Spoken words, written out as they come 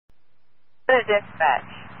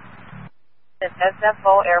Dispatch. It's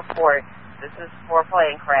SFO Airport. This is for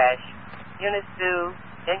plane crash. Units due,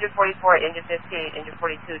 Engine 44, Engine 15, Engine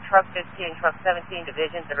 42, Truck 15, Truck 17,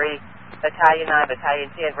 Division 3, Battalion 9,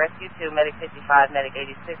 Battalion 10, Rescue 2, Medic 55, Medic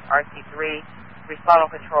 86, RC3, Respond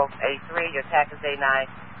on Control A3, your TAC is A9.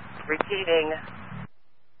 Repeating.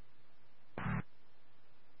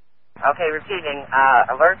 Okay, repeating.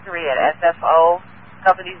 Alert 3 at SFO.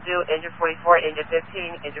 Companies due, Engine 44, Engine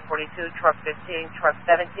 15, Engine 42, Truck 15, Truck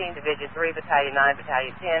 17, Division 3, Battalion 9,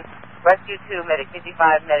 Battalion 10, Rescue 2, Medic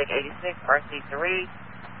 55, Medic 86, RC3,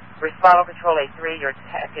 Respond on Control A3, your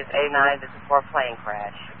TAC is A9, this is for a plane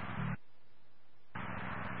crash.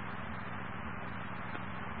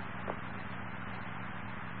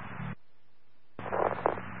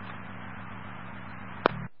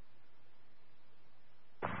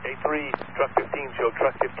 A3, Truck 15, show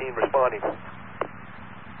Truck 15 responding.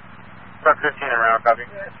 Truck 15 around, copy.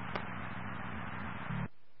 82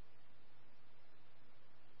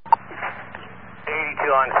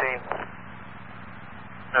 on scene.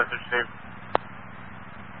 Message, Steve.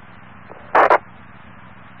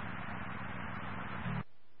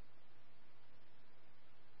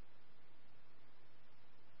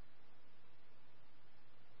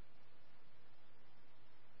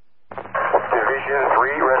 Division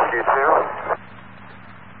 3, Rescue 2.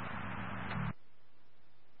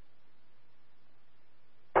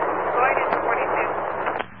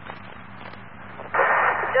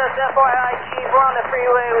 Just FYI, Chief, we're on the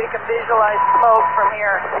freeway. We can visualize smoke from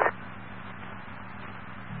here.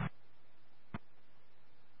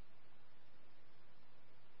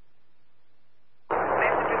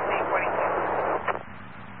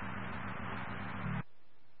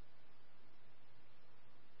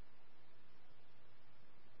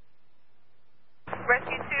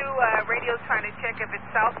 Rescue 2, radio's trying to check if it's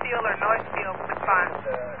south field or north field response.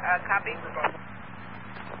 Copy?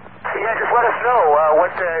 Yeah, just let us know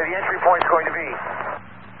what the entry point's going to be.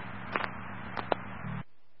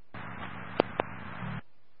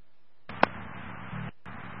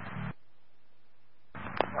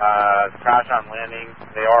 Crash on landing.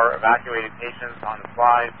 They are evacuating patients on the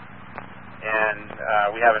slide, and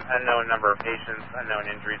we have an unknown number of patients, unknown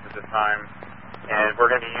injuries at this time. And we're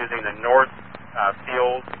going to be using the north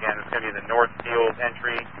field. Again, it's going to be the north field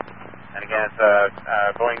entry. And again, it's a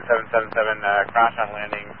Boeing 777 crash on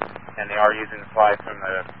landing, and they are using the slides from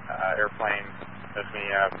the airplane. There's going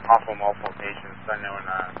to be possible multiple patients, unknown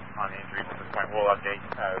on the injuries at this point. We'll update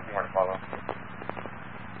more to follow.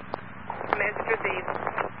 Message received.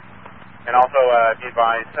 And also, be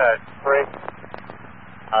advised,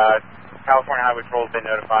 California Highway Patrol has been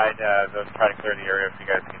notified. They'll try to clear the area so you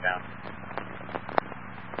guys can get down.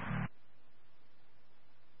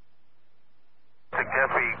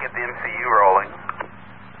 Suggest we get the MCU rolling.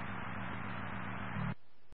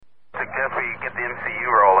 Suggest we get the MCU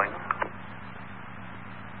rolling.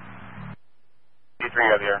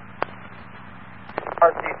 D3 out here.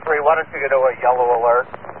 RC3, why don't you get a yellow alert?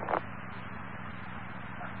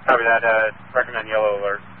 Copy that. Recommend yellow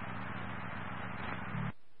alert.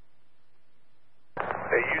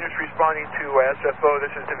 Units responding to SFO,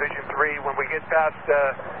 this is Division 3. When we get past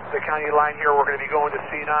the county line here, we're going to be going to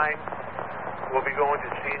C9. We'll be going to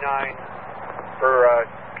C9 for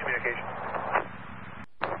communication.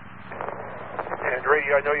 And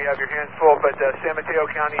radio, I know you have your hands full, but San Mateo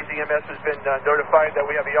County's EMS has been notified that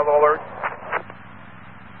we have a yellow alert.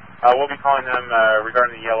 We'll be calling them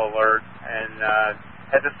regarding the yellow alert. And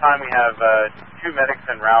at this time, we have 2 medics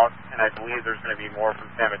en route, and I believe there's going to be more from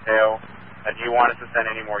San Mateo. Do you want us to send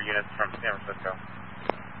any more units from San Francisco?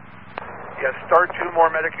 Yes, start 2 more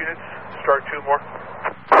medic units. Start 2 more.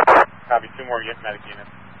 Copy, 2 more medic units.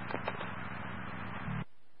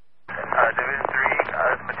 Division 3,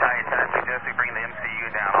 Battalion 10, I suggest we bring the MCU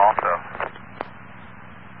down also.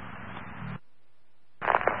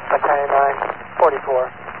 Battalion 9,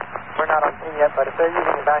 44. We're not on scene yet, but if they're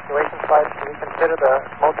using evacuation slides, can we consider the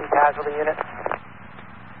multi-casualty unit?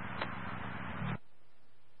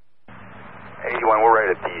 81, we're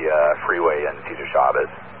right at the freeway in Cesar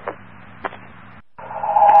Chavez.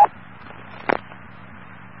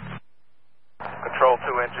 Control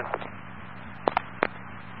 2 engine.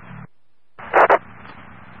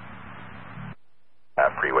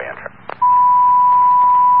 Freeway entrance.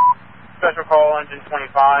 Special call engine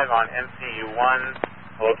 25 on MCU1.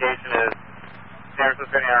 The location is San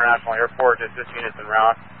Francisco International Airport. Assist units en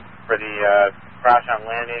route for the crash on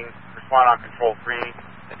landing. Respond on control 3.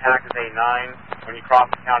 The TAC is A9. When you cross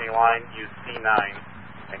the county line, use C9.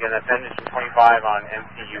 Again, that's engine 25 on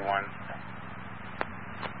MCU1.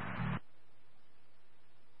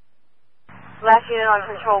 Last unit on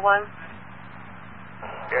control 1.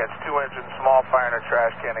 Yeah, it's 2 engine, small fire in a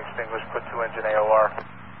trash can extinguished, put 2 engine AOR.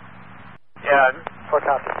 Yeah. For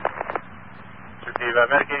copy. Receive.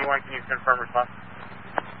 Medic 81, can you confirm response?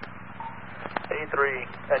 A3,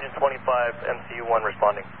 engine 25, MCU1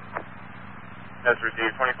 responding. That's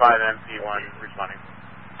received. 25 MC1 responding.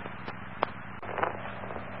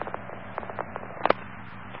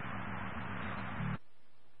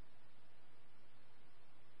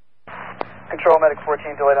 Control, medic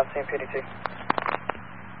 14, delayed on scene PDT.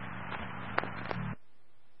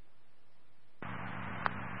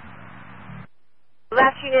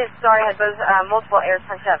 Last unit, sorry, has those multiple airs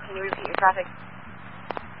punched up. Can you repeat your traffic?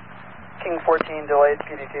 King 14, delayed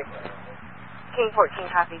PDT. King 14,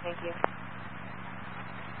 copy, thank you.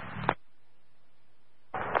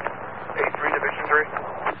 A3, Division 3.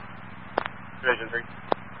 Division 3.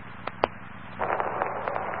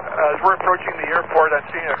 As we're approaching the airport, I'm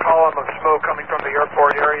seeing a column of smoke coming from the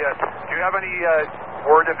airport area. Do you have any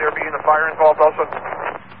word of there being a fire involved also?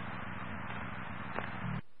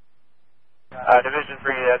 Division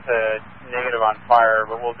 3, that's a negative on fire,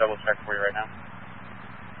 but we'll double check for you right now.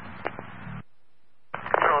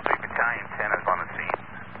 Control 3, Battalion 10 is on the scene,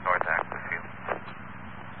 north access field.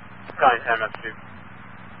 Battalion 10, that's 2.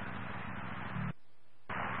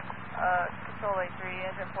 Control A3,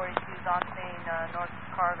 engine 42 is on scene, north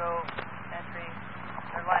cargo entry.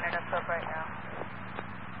 They're lining us up right now.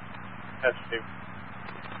 That's 2.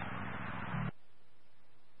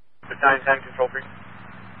 Battalion 10, Control 3.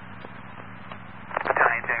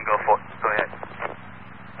 Battalion 10, go ahead.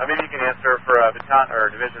 Maybe you can answer for Battalion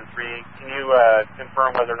or Division 3. Can you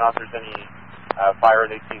confirm whether or not there's any fire?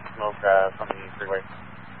 They see smoke from the freeway.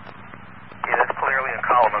 Yeah, that's clearly a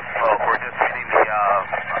column of smoke. We're just meeting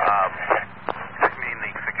the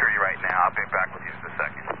security right now. I'll be back with you in a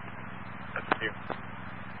second. That's 2.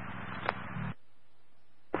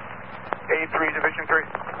 A3, Division 3.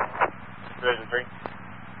 Division 3.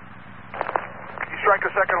 You strike a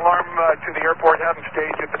second alarm to the airport, have them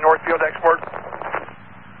stage at the Northfield export.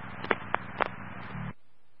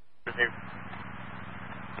 Received.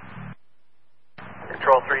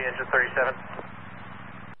 Control 3, engine 37.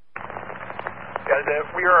 As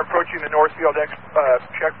we are approaching the Northfield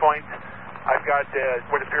checkpoint, I've got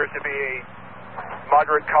what appears to be a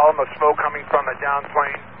moderate column of smoke coming from a down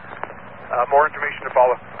plane. More information to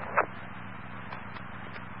follow.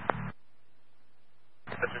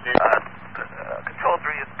 That's received. Control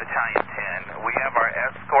 3 is Battalion 10. We have our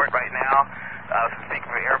escort right now. Speaking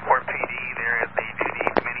for Airport PD, they do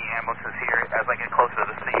need many ambulances here. As I get closer to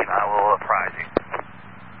the scene, I will apprise you.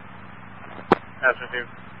 That's received.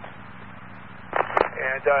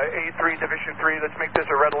 And A3, Division 3, let's make this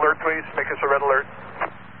a red alert, please. Make this a red alert.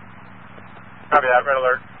 Copy that, red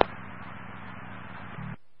alert.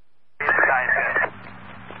 Battalion 10.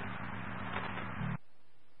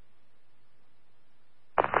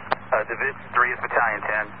 Division 3 is Battalion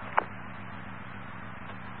 10.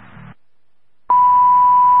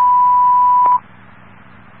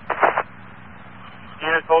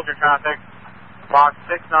 Units, hold your traffic. Box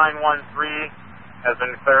 6913 has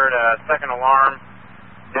been declared a second alarm.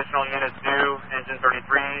 Additional units due, engine 33,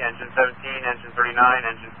 engine 17, engine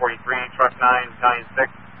 39, engine 43, truck 9, battalion 6,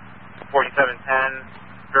 4710,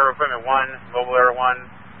 Bureau Equipment 1, Mobile Air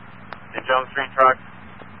 1, and Jones Street trucks.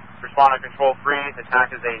 Respond to Control 3,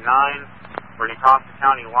 attack is A9. We're going to cross the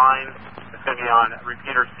county line. It's going to be on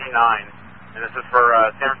repeater C9. And this is for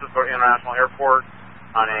San Francisco International Airport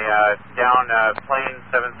on a down plane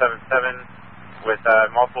 777 with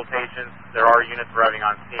multiple patients. There are units arriving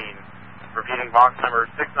on scene. Repeating box number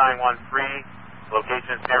 6913,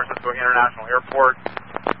 location San Francisco International Airport.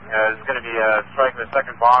 This is going to be a strike of the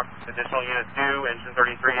second box. Additional units due, engine 33,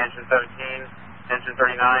 engine 17, engine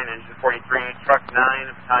 39, engine 43, truck 9,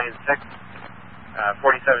 battalion 6,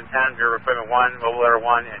 4710, Bureau Equipment 1, Mobile Air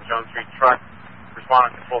 1, and Jones Street truck.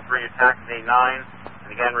 Respond to Control 3, attack is A9.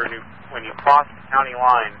 And again, when you cross the county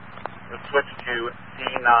line, you'll switch to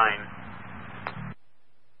C9.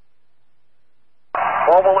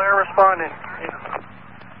 Mobile Air responding.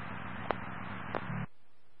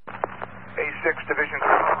 A6, Division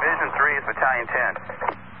 3. Division 3 is Battalion 10.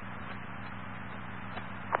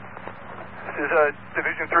 This is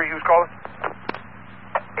Division 3, who's calling?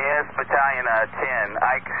 Yes, Battalion 10.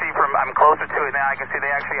 I can see I'm closer to it now, I can see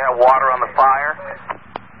they actually have water on the fire.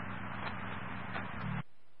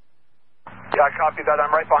 Yeah, I copy that.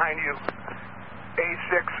 I'm right behind you.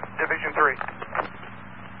 A6, Division 3.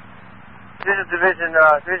 This is Division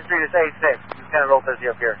 3 to A6. Lieutenant Lopez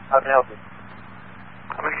up here. How can I help you?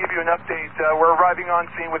 I'm going to give you an update. We're arriving on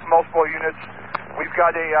scene with multiple units. We've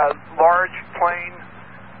got a large plane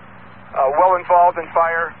well involved in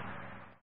fire.